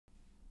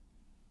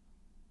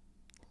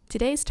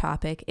Today's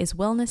topic is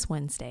Wellness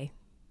Wednesday.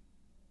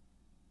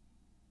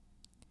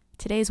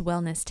 Today's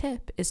wellness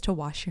tip is to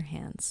wash your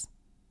hands.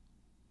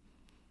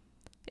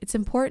 It's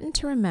important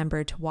to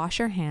remember to wash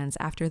your hands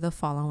after the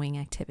following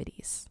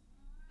activities.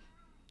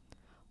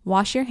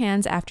 Wash your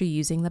hands after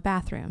using the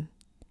bathroom.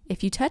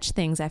 If you touch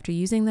things after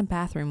using the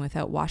bathroom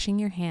without washing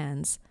your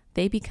hands,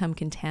 they become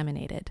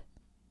contaminated.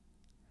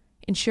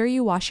 Ensure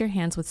you wash your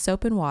hands with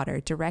soap and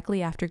water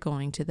directly after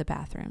going to the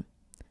bathroom.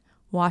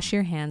 Wash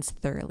your hands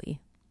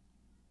thoroughly.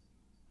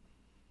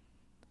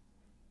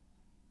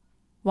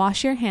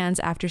 Wash your hands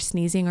after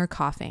sneezing or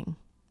coughing.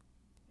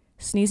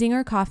 Sneezing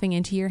or coughing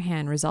into your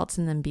hand results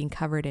in them being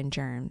covered in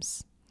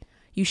germs.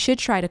 You should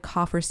try to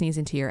cough or sneeze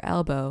into your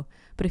elbow,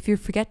 but if you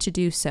forget to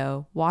do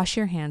so, wash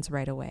your hands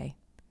right away.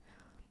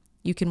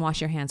 You can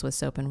wash your hands with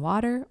soap and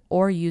water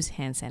or use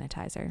hand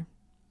sanitizer.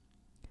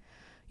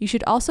 You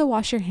should also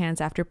wash your hands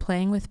after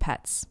playing with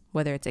pets,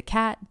 whether it's a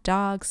cat,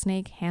 dog,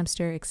 snake,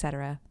 hamster,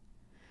 etc.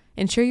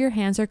 Ensure your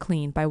hands are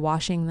clean by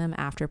washing them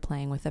after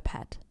playing with a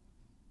pet.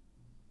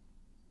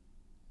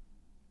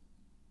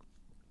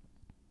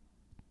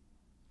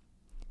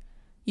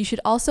 You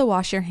should also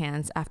wash your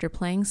hands after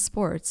playing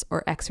sports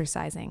or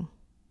exercising.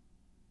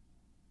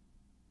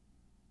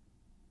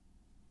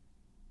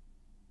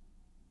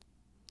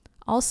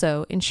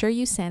 Also, ensure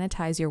you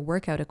sanitize your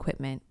workout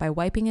equipment by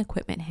wiping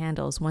equipment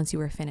handles once you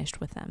are finished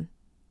with them.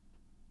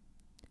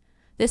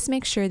 This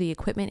makes sure the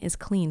equipment is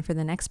clean for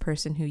the next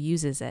person who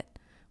uses it,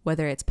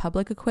 whether it's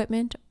public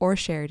equipment or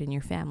shared in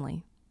your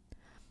family.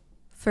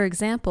 For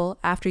example,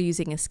 after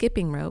using a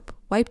skipping rope,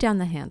 wipe down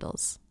the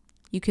handles.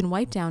 You can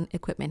wipe down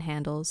equipment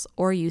handles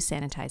or use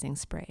sanitizing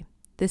spray.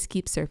 This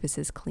keeps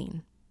surfaces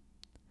clean.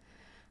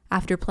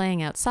 After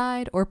playing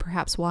outside or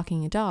perhaps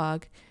walking a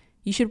dog,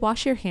 you should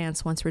wash your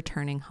hands once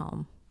returning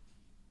home.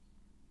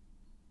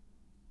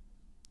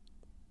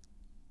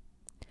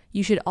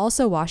 You should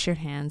also wash your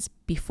hands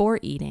before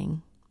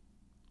eating,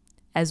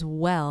 as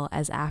well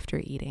as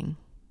after eating.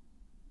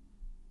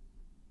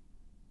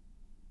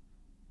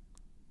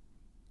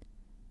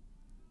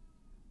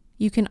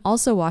 You can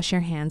also wash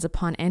your hands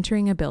upon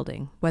entering a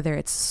building, whether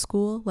it's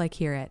school, like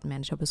here at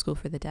Manitoba School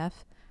for the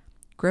Deaf,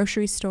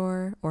 grocery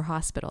store, or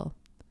hospital.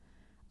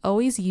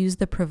 Always use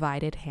the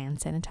provided hand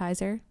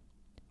sanitizer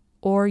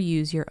or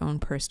use your own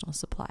personal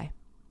supply.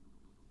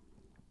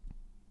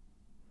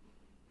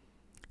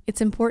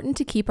 It's important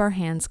to keep our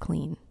hands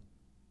clean.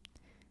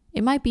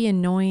 It might be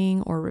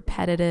annoying or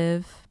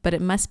repetitive, but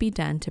it must be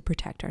done to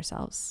protect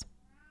ourselves.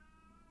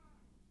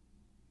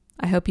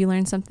 I hope you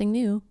learned something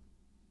new.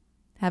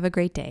 Have a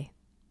great day.